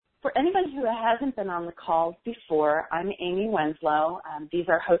For anybody who hasn't been on the calls before, I'm Amy Wenslow. These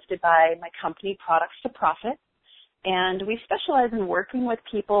are hosted by my company, Products to Profit, and we specialize in working with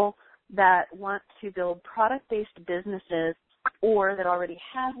people that want to build product-based businesses or that already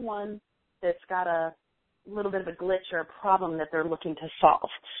have one that's got a little bit of a glitch or a problem that they're looking to solve.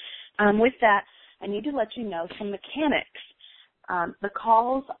 With that, I need to let you know some mechanics. The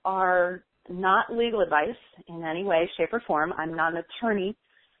calls are not legal advice in any way, shape, or form. I'm not an attorney.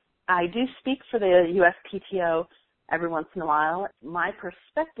 I do speak for the USPTO every once in a while. My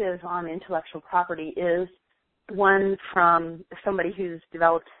perspective on intellectual property is one from somebody who's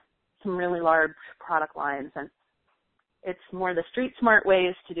developed some really large product lines, and it's more the street smart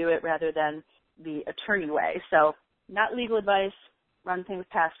ways to do it rather than the attorney way. So not legal advice, run things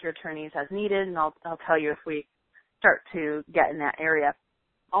past your attorneys as needed, and I'll tell you if we start to get in that area.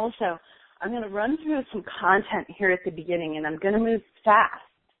 Also, I'm going to run through some content here at the beginning, and I'm going to move fast.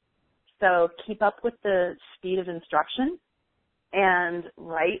 So keep up with the speed of instruction and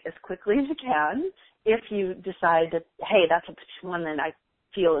write as quickly as you can if you decide that, hey, that's one that I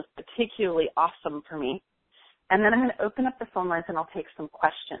feel is particularly awesome for me. And then I'm going to open up the phone lines and I'll take some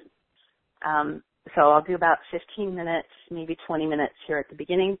questions. So I'll do about 15 minutes, maybe 20 minutes here at the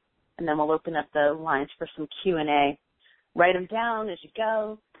beginning, and then we'll open up the lines for some Q&A. Write them down as you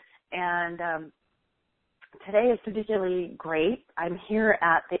go. And today is particularly great. I'm here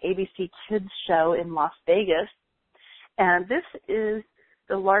at the ABC Kids Show in Las Vegas, and this is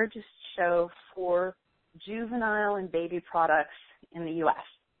the largest show for juvenile and baby products in the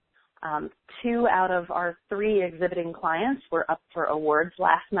U.S. 2 out of our 3 exhibiting clients were up for awards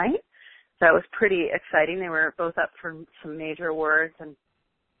last night, so it was pretty exciting. They were both up for some major awards, and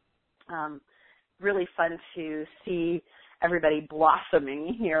really fun to see everybody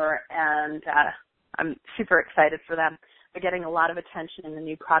blossoming here, and I'm super excited for them. They're getting a lot of attention in the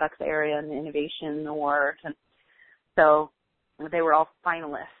new products area and the innovation awards, and so they were all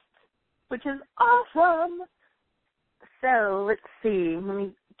finalists, which is awesome. So let's see. Let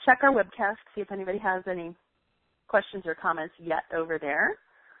me check our webcast, see if anybody has any questions or comments yet over there.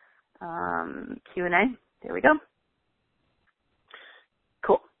 Q&A. There we go.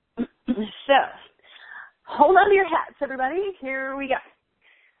 Cool. So hold on to your hats, everybody. Here we go.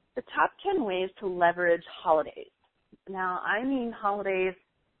 The top 10 ways to leverage holidays. Now, I mean holidays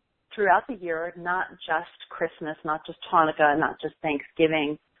throughout the year, not just Christmas, not just Hanukkah, not just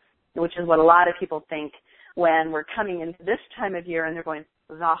Thanksgiving, which is what a lot of people think when we're coming into this time of year and they're going,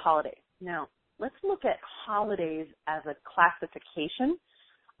 the holiday. No, let's look at holidays as a classification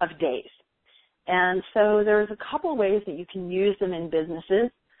of days. And so there's a couple ways that you can use them in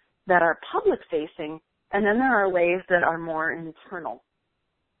businesses that are public-facing, and then there are ways that are more internal,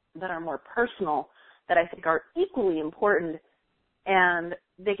 that are more personal, that I think are equally important, and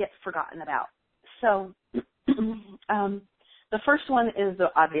they get forgotten about. So the first one is the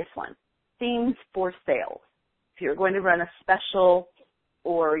obvious one, themes for sales. If you're going to run a special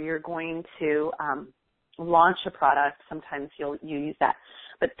or you're going to launch a product, sometimes you use that.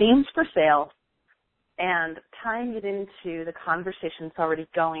 But themes for sales and tying it into the conversation that's already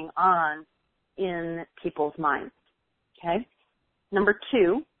going on in people's minds, okay? Number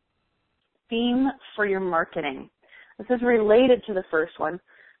 2, theme for your marketing. This is related to the first one,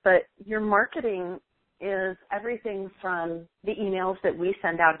 but your marketing is everything from the emails that we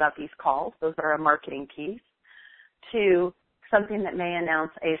send out about these calls, those are a marketing piece, to something that may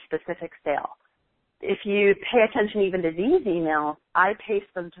announce a specific sale. If you pay attention even to these emails, I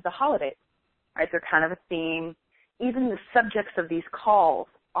paste them to the holidays, right? They're kind of a theme. Even the subjects of these calls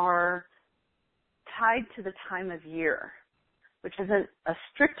are tied to the time of year, which isn't a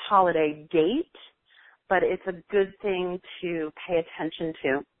strict holiday date, but it's a good thing to pay attention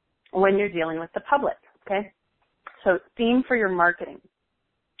to when you're dealing with the public, okay? So theme for your marketing.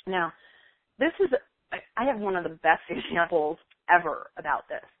 Now, I have one of the best examples ever about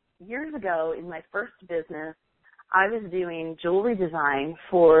this. Years ago, in my first business, I was doing jewelry design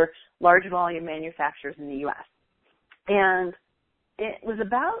for large volume manufacturers in the U.S. And it was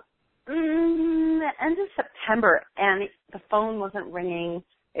about the end of September, and the phone wasn't ringing.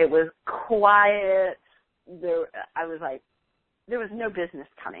 It was quiet. I was like, there was no business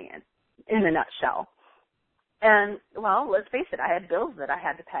coming in a nutshell. And, well, let's face it, I had bills that I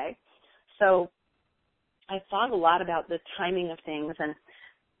had to pay. So I thought a lot about the timing of things, and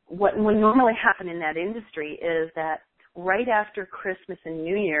what would normally happen in that industry is that right after Christmas and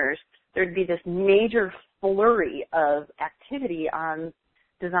New Year's, there'd be this major flurry of activity on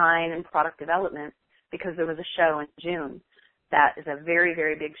design and product development because there was a show in June that is a very,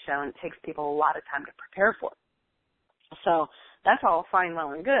 very big show and it takes people a lot of time to prepare for. So that's all fine,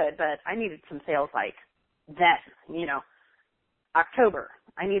 well, and good, but I needed some sales like then, October,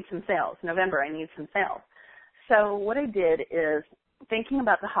 I need some sales. November, I need some sales. So what I did is, thinking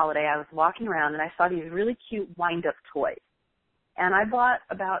about the holiday, I was walking around and I saw these really cute wind-up toys. And I bought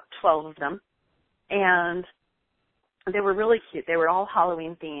about 12 of them, and they were really cute. They were all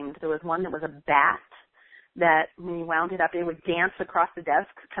Halloween themed. There was one that was a bat that when you wound it up, it would dance across the desk,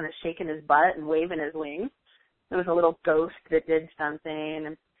 kind of shaking his butt and waving his wings. There was a little ghost that did something,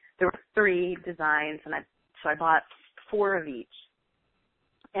 and there were 3 designs, and so I bought 4 of each.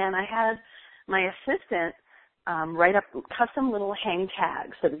 And I had my assistant write up custom little hang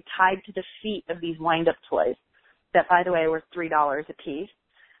tags that we tied to the feet of these wind-up toys that, by the way, were $3 a piece.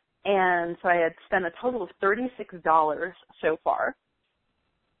 And so I had spent a total of $36 so far.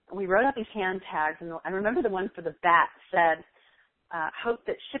 We wrote out these hand tags, and I remember the one for the bat said, hope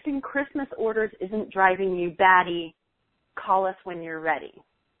that shipping Christmas orders isn't driving you batty. Call us when you're ready.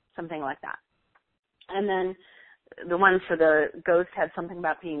 Something like that. And then the one for the ghost had something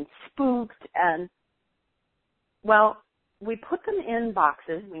about being spooked. And, well, we put them in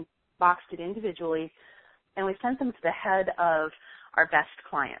boxes. We boxed it individually, and we sent them to the head of our best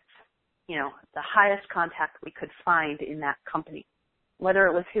clients, the highest contact we could find in that company, whether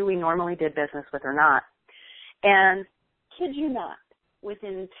it was who we normally did business with or not. And kid you not,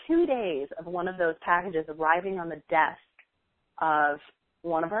 within 2 days of one of those packages arriving on the desk of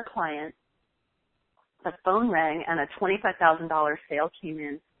one of our clients, the phone rang and a $25,000 sale came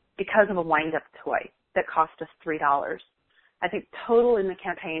in because of a wind-up toy that cost us $3. I think total in the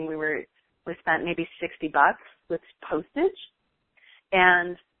campaign we spent maybe $60 with postage.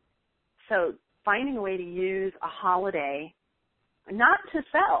 And so finding a way to use a holiday, not to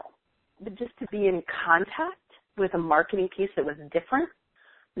sell, but just to be in contact with a marketing piece that was different,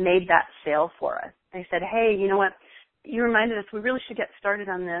 made that sale for us. They said, hey, you know what? You reminded us we really should get started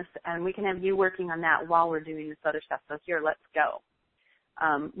on this, and we can have you working on that while we're doing this other stuff. So here, let's go.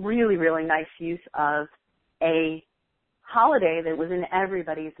 Really, really nice use of a holiday that was in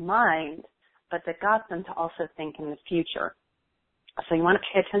everybody's mind, but that got them to also think in the future. So you want to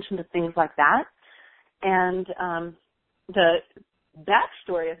pay attention to things like that. And the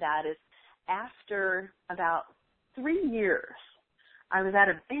backstory of that is, after about 3 years, I was at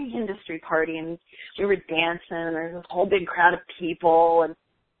a big industry party, and we were dancing, and there was this whole big crowd of people. And,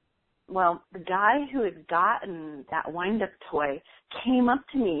 well, the guy who had gotten that wind-up toy came up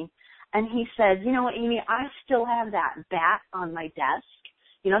to me, and he said, you know what, Amy, I still have that bat on my desk.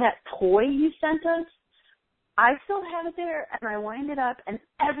 That toy you sent us? I still have it there, and I wind it up, and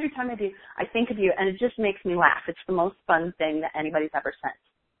every time I do, I think of you, and it just makes me laugh. It's the most fun thing that anybody's ever sent.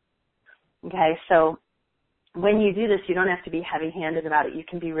 Okay, so when you do this, you don't have to be heavy-handed about it. You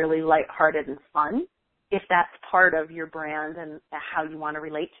can be really lighthearted and fun if that's part of your brand and how you want to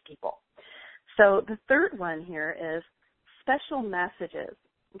relate to people. So the third one here is special messages.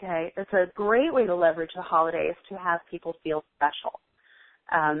 Okay, it's a great way to leverage the holidays to have people feel special.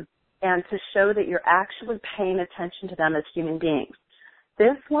 And to show that you're actually paying attention to them as human beings.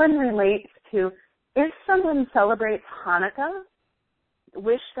 This one relates to, if someone celebrates Hanukkah,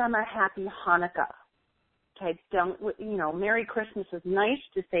 wish them a happy Hanukkah. Okay, Merry Christmas is nice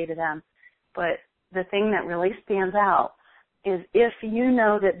to say to them, but the thing that really stands out is if you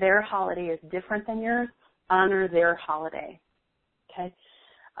know that their holiday is different than yours, honor their holiday. Okay?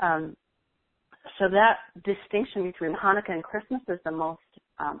 So that distinction between Hanukkah and Christmas is the most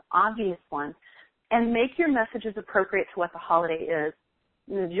obvious one. And make your messages appropriate to what the holiday is.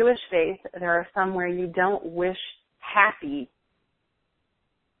 In the Jewish faith, there are some where you don't wish happy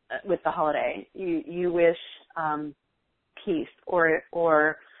with the holiday. You wish peace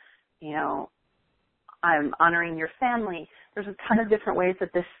or I'm honoring your family. There's a ton of different ways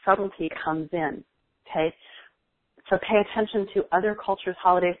that this subtlety comes in. Okay? So pay attention to other cultures'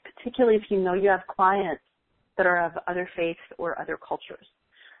 holidays, particularly if you know you have clients that are of other faiths or other cultures.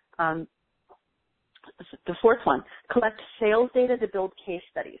 The fourth one, collect sales data to build case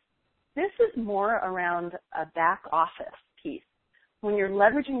studies. This is more around a back office piece. When you're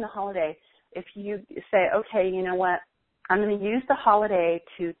leveraging the holiday, if you say, okay, you know what, I'm going to use the holiday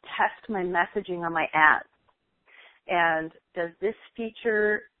to test my messaging on my ads. And does this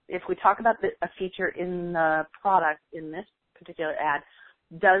feature, if we talk about a feature in the product in this particular ad,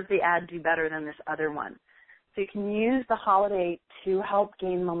 does the ad do better than this other one? So you can use the holiday to help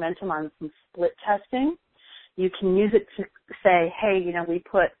gain momentum on some split testing. You can use it to say, hey, we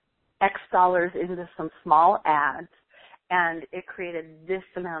put X dollars into some small ads, and it created this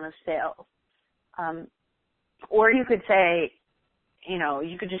amount of sales. Or you could say,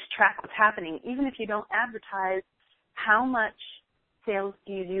 you could just track what's happening. Even if you don't advertise, how much sales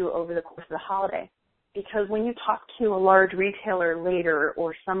do you do over the course of the holiday? Because when you talk to a large retailer later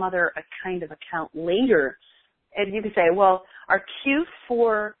or some other kind of account later, and you can say, well, our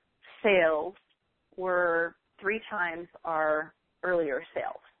Q4 sales were 3 times our earlier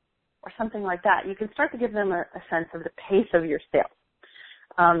sales or something like that. You can start to give them a sense of the pace of your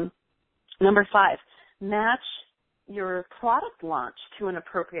sales. Number 5, match your product launch to an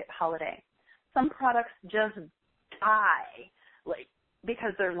appropriate holiday. Some products just die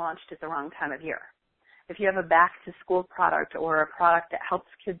because they're launched at the wrong time of year. If you have a back-to-school product or a product that helps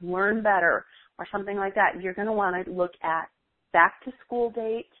kids learn better or something like that, you're going to want to look at back-to-school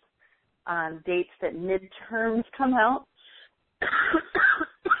dates, dates that midterms come out,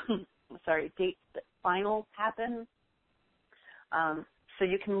 dates that finals happen. So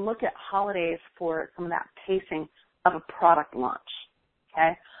you can look at holidays for some of that pacing of a product launch,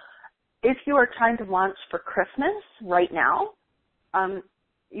 okay? If you are trying to launch for Christmas right now,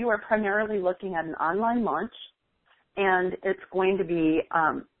 you are primarily looking at an online launch, and it's going to be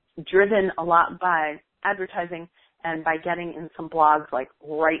driven a lot by advertising and by getting in some blogs like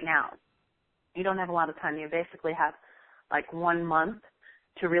right now. You don't have a lot of time. You basically have like 1 month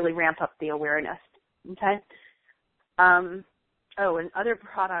to really ramp up the awareness, okay? And other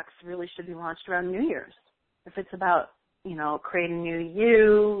products really should be launched around New Year's. If it's about, creating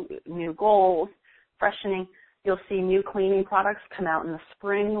new goals, freshening, you'll see new cleaning products come out in the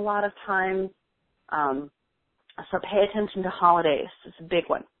spring a lot of times. So pay attention to holidays. It's a big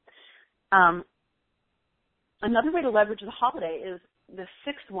one. Another way to leverage the holiday is the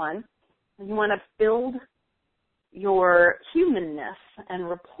 6th one. You want to build your humanness and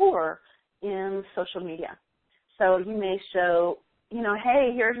rapport in social media. So you may show,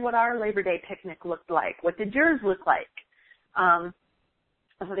 hey, here's what our Labor Day picnic looked like. What did yours look like?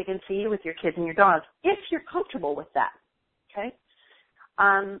 So they can see you with your kids and your dogs, if you're comfortable with that, okay?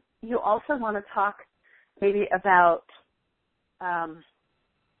 You also want to talk maybe about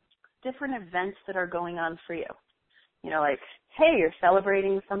different events that are going on for you. Like, hey, you're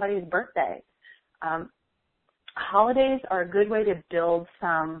celebrating somebody's birthday. Holidays are a good way to build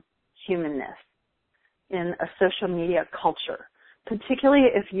some humanness in a social media culture, particularly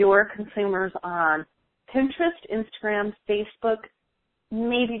if your consumers on Pinterest, Instagram, Facebook,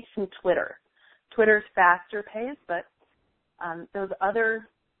 maybe some Twitter. Twitter's faster paced, but those other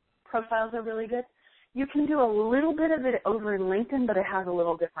profiles are really good. You can do a little bit of it over in LinkedIn, but it has a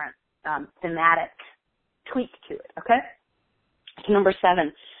little different thematic tweak to it, okay? Number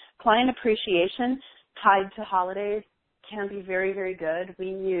 7, client appreciation tied to holidays can be very, very good. We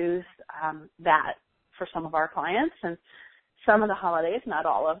use that for some of our clients and some of the holidays, not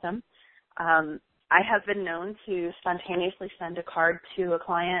all of them. I have been known to spontaneously send a card to a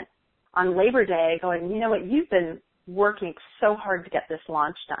client on Labor Day going, you know what, you've been working so hard to get this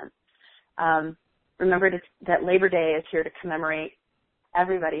launch done. Remember that Labor Day is here to commemorate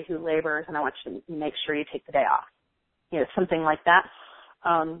everybody who labors, and I want you to make sure you take the day off. Something like that.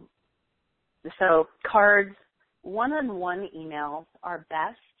 So cards, one-on-one emails are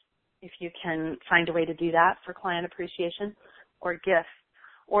best if you can find a way to do that for client appreciation, or gifts.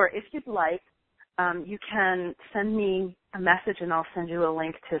 Or if you'd like, you can send me a message and I'll send you a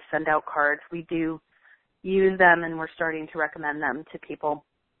link to send out cards. We do use them and we're starting to recommend them to people.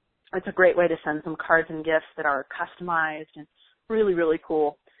 It's a great way to send some cards and gifts that are customized and really, really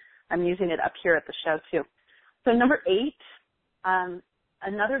cool. I'm using it up here at the show too. So number 8,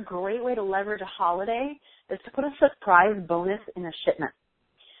 another great way to leverage a holiday is to put a surprise bonus in a shipment.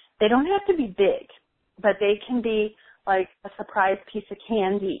 They don't have to be big, but they can be like a surprise piece of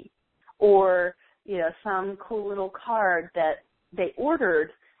candy or, some cool little card that they ordered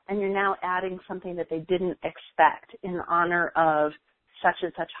and you're now adding something that they didn't expect in honor of such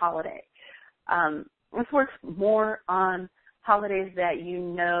and such holiday. This works more on holidays that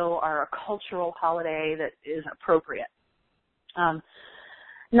are a cultural holiday that is appropriate.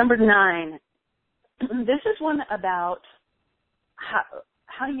 Number 9, this is one about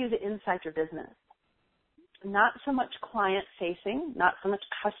how to use it inside your business. Not so much client-facing, not so much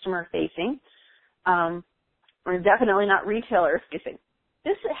customer-facing, or definitely not retailer-facing.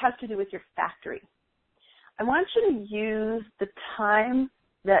 This has to do with your factory. I want you to use the time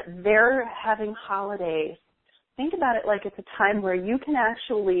that they're having holidays. Think about it like it's a time where you can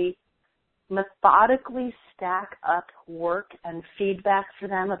actually methodically stack up work and feedback for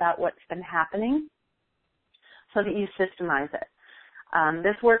them about what's been happening so that you systemize it.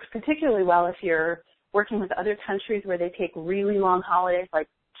 This works particularly well if you're working with other countries where they take really long holidays, like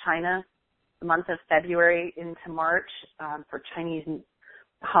China. The month of February into March for Chinese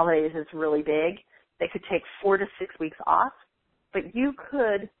holidays is really big. They could take 4 to 6 weeks off. but you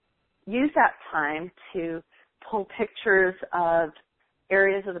could use that time to pull pictures of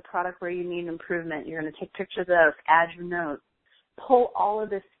areas of the product where you need improvement. You're going to take pictures of those, add your notes, pull all of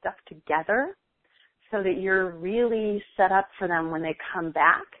this stuff together so that you're really set up for them when they come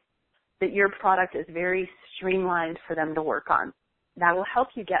back, that your product is very streamlined for them to work on. That will help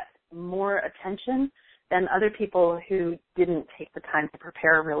you get more attention than other people who didn't take the time to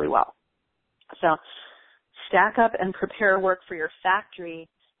prepare really well. So stack up and prepare work for your factory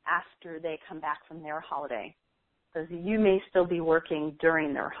after they come back from their holiday, because you may still be working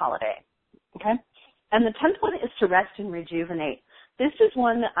during their holiday, okay? And the 10th one is to rest and rejuvenate. This is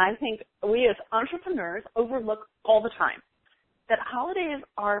one that I think we as entrepreneurs overlook all the time, that holidays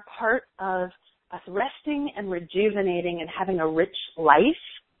are part of us resting and rejuvenating and having a rich life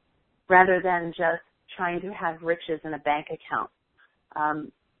rather than just trying to have riches in a bank account.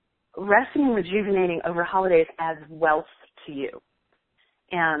 Resting and rejuvenating over holidays adds wealth to you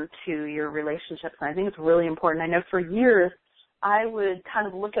and to your relationships. And I think it's really important. I know for years I would kind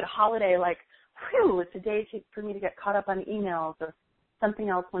of look at a holiday like, whew, it's a day for me to get caught up on emails or something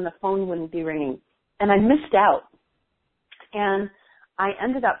else when the phone wouldn't be ringing. And I missed out. And I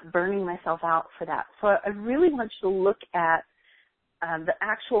ended up burning myself out for that. So I really want you to look at the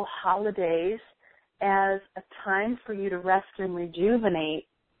actual holidays as a time for you to rest and rejuvenate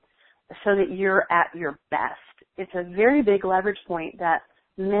so that you're at your best. It's a very big leverage point that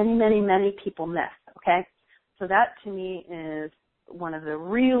many, many, many people miss, okay? So that to me is one of the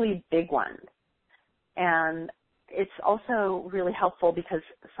really big ones. And it's also really helpful because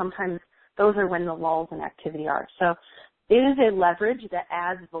sometimes those are when the lulls in activity are. So it is a leverage that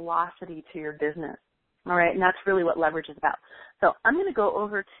adds velocity to your business, all right? And that's really what leverage is about. So I'm going to go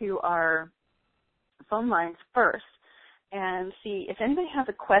over to our phone lines first and see if anybody has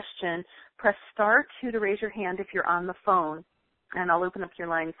a question. Press *2 to raise your hand if you're on the phone, and I'll open up your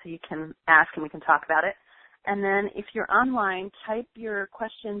line so you can ask and we can talk about it. And then if you're online, type your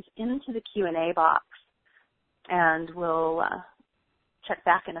questions into the Q&A box, and we'll check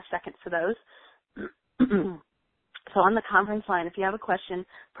back in a second for those. So on the conference line, if you have a question,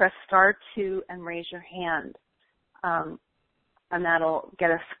 press *2 and raise your hand, and that'll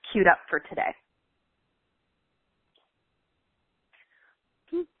get us queued up for today.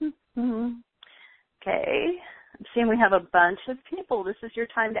 Okay, I'm seeing we have a bunch of people. This is your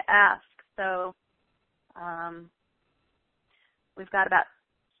time to ask. So we've got about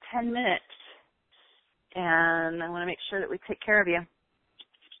 10 minutes, and I want to make sure that we take care of you.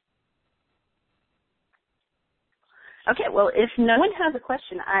 Okay, well, if no one has a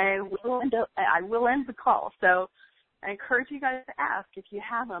question, I will end the call. So I encourage you guys to ask if you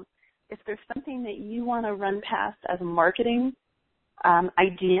have them. If there's something that you want to run past as a marketing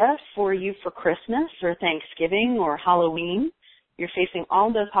idea for you for Christmas or Thanksgiving or Halloween, you're facing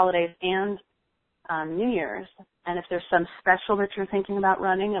all those holidays and New Year's. And if there's some special that you're thinking about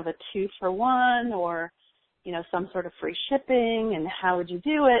running of a 2-for-1 or, you know, some sort of free shipping and how would you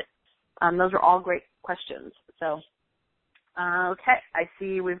do it, those are all great questions. So, okay, I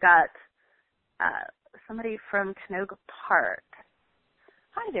see we've got somebody from Canoga Park.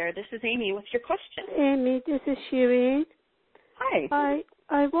 Hi there, this is Amy. What's your question? Amy, this is Shireen. Hi.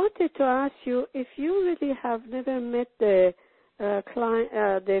 I wanted to ask you, if you really have never met the client,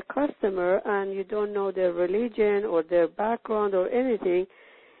 the customer, and you don't know their religion or their background or anything,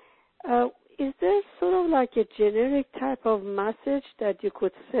 is there sort of like a generic type of message that you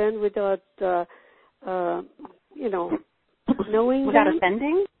could send without, knowing without them?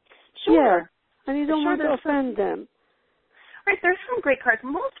 offending? Sure. Yeah, and you don't want to offend them. Right, there's some great cards.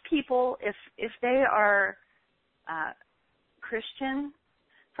 Most people, if they are Christian,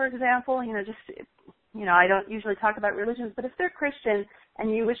 for example, I don't usually talk about religions, but if they're Christian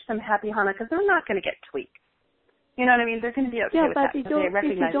and you wish them happy Hanukkah, they're not going to get tweaked. You know what I mean? They're going to be okay with that. Yeah, but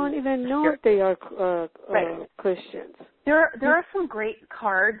if you don't even know if they are right. Christians. There are some great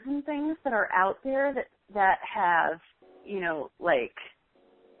cards and things that are out there that have, like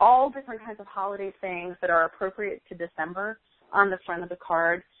all different kinds of holiday things that are appropriate to December on the front of the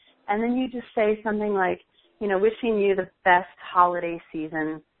card. And then you just say something like, wishing you the best holiday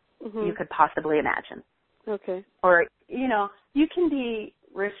season you could possibly imagine. Okay. Or, you can be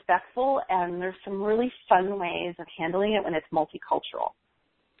respectful, and there's some really fun ways of handling it when it's multicultural.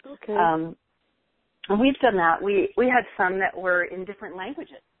 Okay. And we've done that. We had some that were in different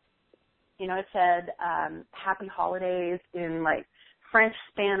languages. It said happy holidays in like French,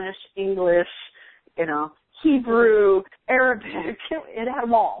 Spanish, English, Hebrew, Arabic. It had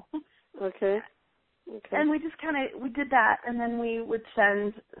them all. Okay. And we just we did that, and then we would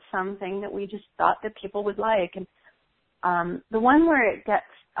send something that we just thought that people would like. And The one where it gets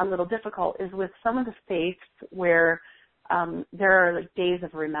a little difficult is with some of the states where there are like days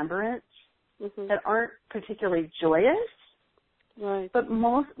of remembrance that aren't particularly joyous. Right. But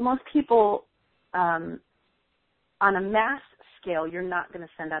most people, on a mass scale, you're not going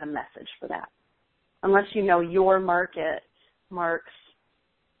to send out a message for that, unless you know your market marks,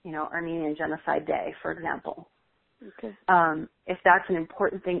 Armenian Genocide Day, for example. Okay. If that's an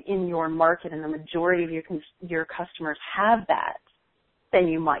important thing in your market and the majority of your customers have that, then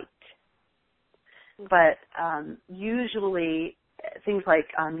you might. But usually things like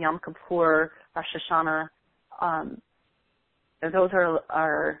Yom Kippur, Rosh Hashanah, those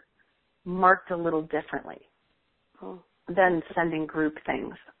are marked a little differently than sending group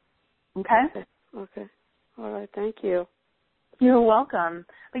things. Okay? Okay. All right. Thank you. You're welcome.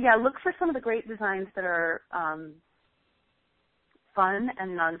 But yeah, look for some of the great designs that are fun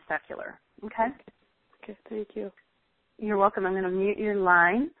and non-secular. Okay? Okay. Thank you. You're welcome. I'm going to mute your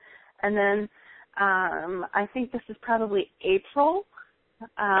line. And then I think this is probably April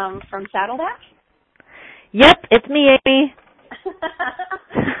from Saddleback. Yep, it's me, Amy.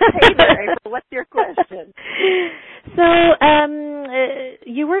 Hey there, April. What's your question? So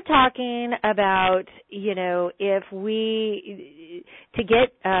you were talking about, if we, to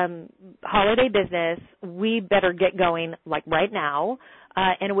get holiday business, we better get going like right now,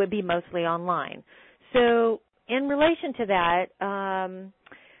 and it would be mostly online. So in relation to that,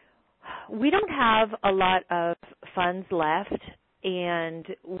 we don't have a lot of funds left, and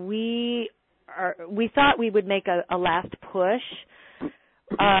we thought we would make a last push.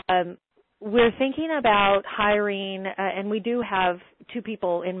 We're thinking about hiring, and we do have two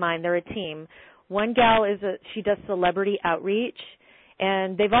people in mind. They're a team. One gal she does celebrity outreach,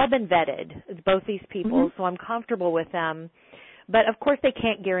 and they've all been vetted, both these people, so I'm comfortable with them. But, of course, they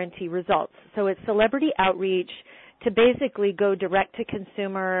can't guarantee results. So it's celebrity outreach to basically go direct to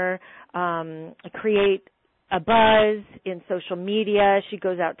consumer, create a buzz in social media. She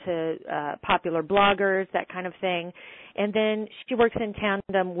goes out to popular bloggers, that kind of thing. And then she works in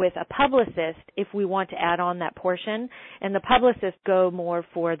tandem with a publicist if we want to add on that portion. And the publicists go more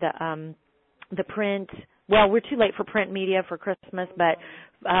for the print. Well, we're too late for print media for Christmas, but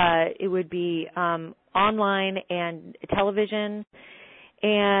it would be online and television.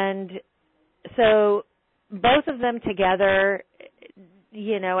 And so both of them together,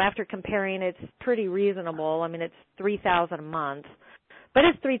 after comparing, it's pretty reasonable. I mean, it's $3,000 a month, but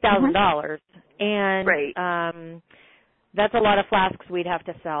it's $3,000, and right. That's a lot of flasks we'd have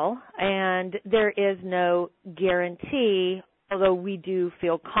to sell. And there is no guarantee, although we do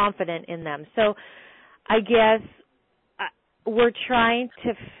feel confident in them. So, I guess we're trying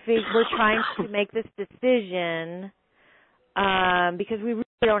to make this decision because we really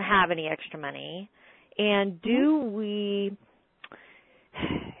don't have any extra money. And do we?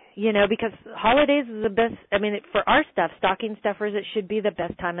 Because holidays is the best, for our stuff, stocking stuffers, it should be the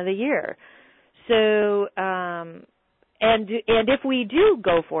best time of the year. So, and if we do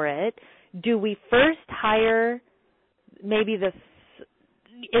go for it, do we first hire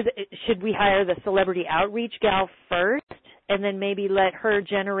should we hire the celebrity outreach gal first and then maybe let her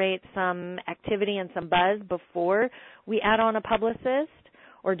generate some activity and some buzz before we add on a publicist?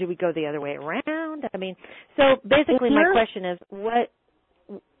 Or do we go the other way around? So basically my question is what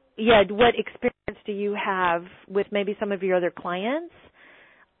experience do you have with maybe some of your other clients?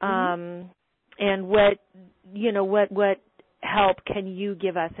 And what help can you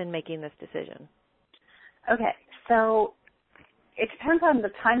give us in making this decision? Okay, so it depends on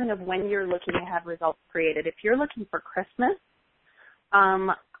the timing of when you're looking to have results created. If you're looking for Christmas,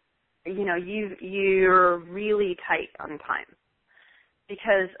 you're really tight on time.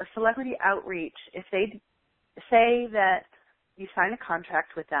 Because a celebrity outreach, if they say that you sign a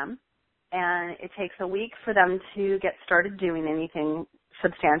contract with them and it takes a week for them to get started doing anything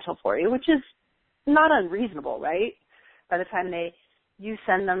substantial for you, which is not unreasonable, right? By the time you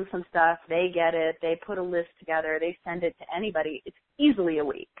send them some stuff, they get it, they put a list together, they send it to anybody, it's easily a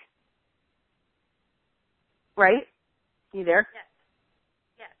week. Right? You there?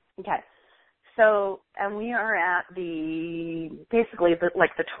 Yes. Okay. So, and we are at the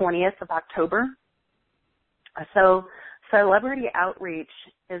 20th of October. So celebrity outreach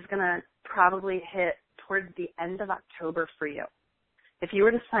is going to probably hit towards the end of October for you. If you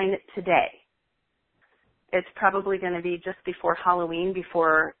were to sign it today, it's probably going to be just before Halloween,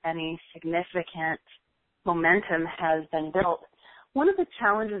 before any significant momentum has been built. One of the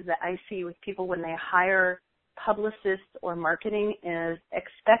challenges that I see with people when they hire publicists or marketing is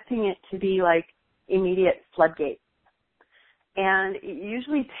expecting it to be like immediate floodgates. And it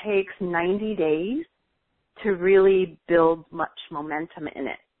usually takes 90 days to really build much momentum in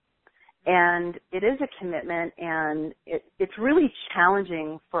it. And it is a commitment, and it's really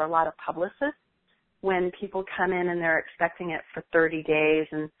challenging for a lot of publicists when people come in and they're expecting it for 30 days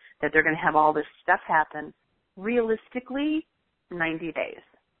and that they're going to have all this stuff happen. Realistically, 90 days.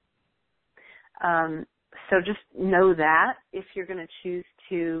 So just know that if you're going to choose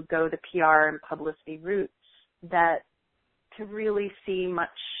to go the PR and publicity route, that to really see much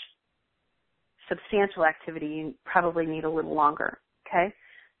substantial activity, you probably need a little longer. Okay?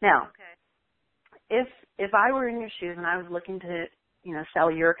 Now, if I were in your shoes and I was looking to,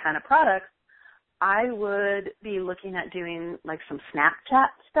 sell your kind of products, I would be looking at doing like some Snapchat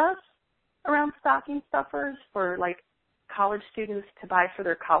stuff around stocking stuffers for like college students to buy for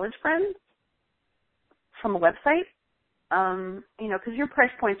their college friends from a website. Because your price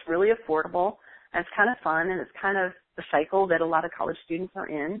point's really affordable and it's kind of fun and it's kind of the cycle that a lot of college students are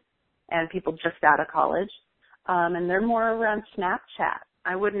in and people just out of college. And they're more around Snapchat.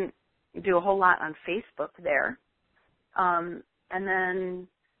 I wouldn't do a whole lot on Facebook there. And then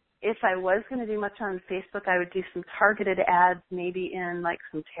if I was going to do much on Facebook, I would do some targeted ads maybe in like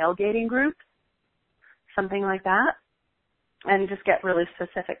some tailgating groups, something like that, and just get really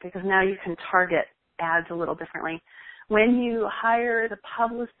specific because now you can target ads a little differently. When you hire the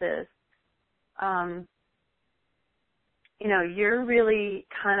publicist, you're really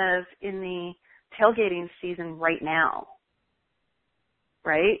kind of in the tailgating season right now,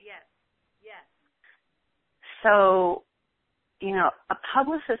 right? Yes. So, a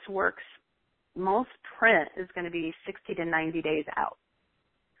publicist works, most print is going to be 60 to 90 days out,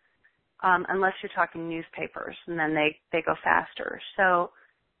 unless you're talking newspapers, and then they go faster. So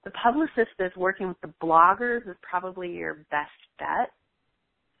the publicist that's working with the bloggers is probably your best bet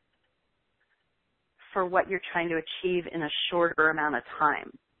for what you're trying to achieve in a shorter amount of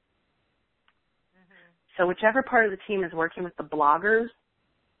time. Mm-hmm. So whichever part of the team is working with the bloggers,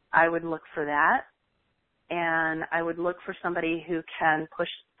 I would look for that. And I would look for somebody who can push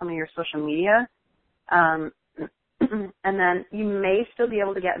some of your social media. And then you may still be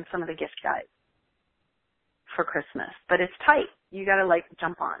able to get in some of the gift guides for Christmas. But it's tight. You got to,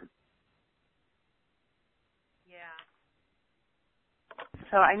 jump on. Yeah.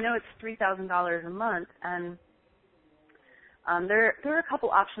 So I know it's $3,000 a month. And there are a couple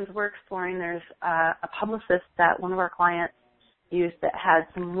options we're exploring. There's a publicist that one of our clients used that had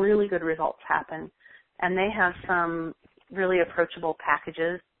some really good results happen. And they have some really approachable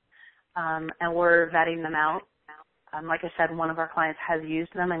packages, and we're vetting them out. Like I said, one of our clients has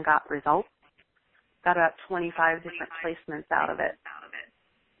used them and got results. Got about 25 different placements out of it.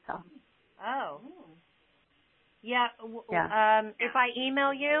 So. Oh. Yeah. Yeah. If I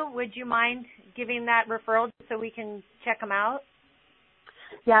email you, would you mind giving that referral so we can check them out?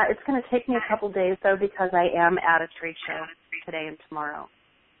 Yeah, it's going to take me a couple days, though, because I am at a trade show today and tomorrow.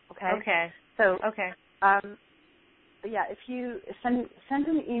 Okay? Okay. So. Okay. Yeah, if you send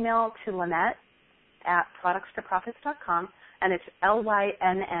an email to Lynette at productstoprofits.com, and it's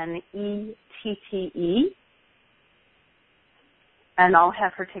LYNNETTE, and I'll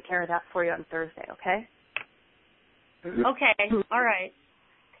have her take care of that for you on Thursday, okay? Okay, all right.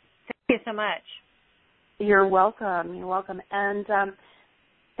 Thank you so much. You're welcome. And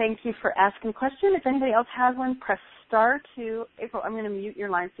thank you for asking a question. If anybody else has one, press star to, April, I'm going to mute your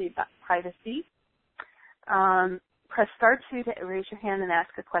line so you've got privacy. Press star 2 to raise your hand and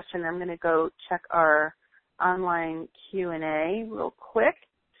ask a question. I'm going to go check our online Q&A real quick.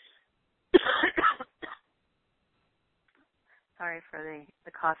 Sorry for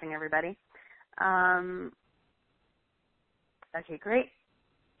the coughing, everybody. Okay, great.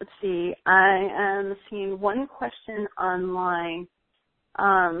 Let's see. I am seeing one question online.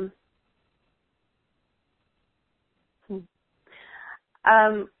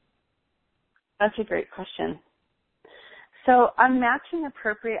 That's a great question. So I'm matching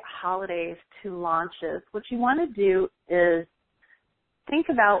appropriate holidays to launches. What you want to do is think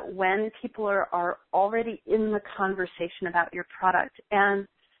about when people are already in the conversation about your product. And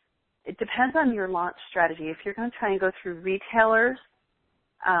it depends on your launch strategy. If you're going to try and go through retailers,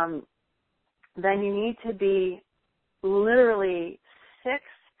 then you need to be literally 6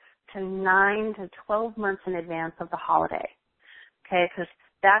 to 9 to 12 months in advance of the holiday. Okay, because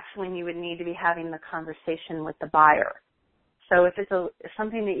that's when you would need to be having the conversation with the buyer. So if it's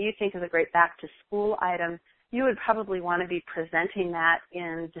something that you think is a great back-to-school item, you would probably want to be presenting that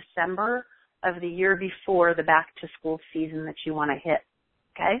in December of the year before the back-to-school season that you want to hit,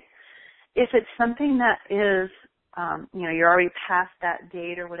 okay? If it's something that is, you're already past that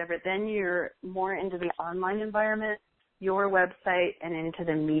date or whatever, then you're more into the online environment, your website, and into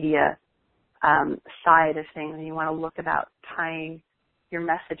the media side of things, and you want to look about tying your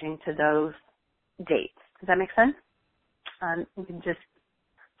messaging to those dates. Does that make sense? You can just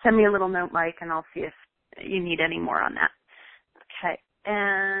send me a little note, Mike, and I'll see if you need any more on that. Okay.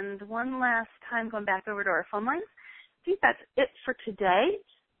 And one last time, going back over to our phone lines. I think that's it for today.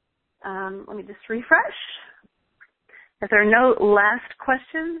 Let me just refresh. If there are no last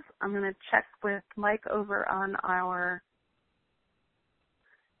questions, I'm going to check with Mike over on our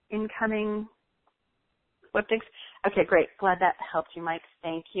incoming web things. Okay, great. Glad that helped you, Mike.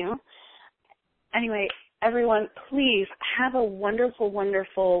 Thank you. Anyway, everyone, please have a wonderful,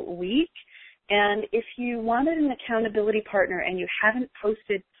 wonderful week. And if you wanted an accountability partner and you haven't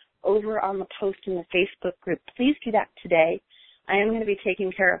posted over on the post in the Facebook group, please do that today. I am going to be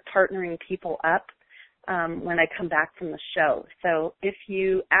taking care of partnering people up when I come back from the show. So if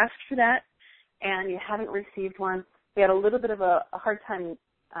you asked for that and you haven't received one, we had a little bit of a hard time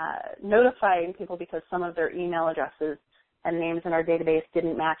notifying people because some of their email addresses and names in our database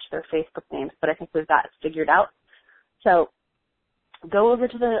didn't match their Facebook names, but I think we've got it figured out. So go over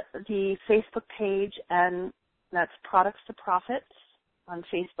to the Facebook page, and that's Products to Profit on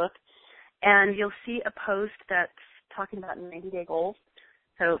Facebook, and you'll see a post that's talking about 90-day goals.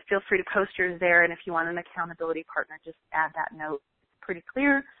 So feel free to post yours there, and if you want an accountability partner, just add that note. It's pretty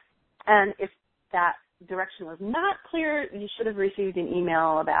clear. And if that direction was not clear, you should have received an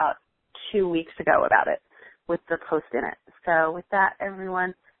email about 2 weeks ago about it with the post in it. So with that,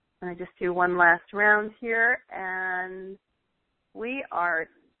 everyone, I'm going to just do one last round here, and we are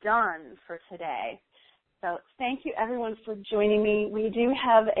done for today. So thank you, everyone, for joining me. We do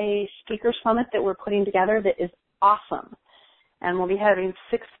have a speaker summit that we're putting together that is awesome. And we'll be having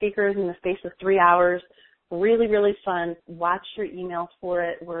 6 speakers in the space of 3 hours. Really, really fun. Watch your emails for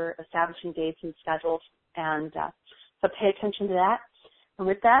it. We're establishing dates and schedules. And so pay attention to that. And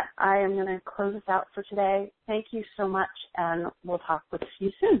with that, I am going to close this out for today. Thank you so much, and we'll talk with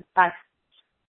you soon. Bye.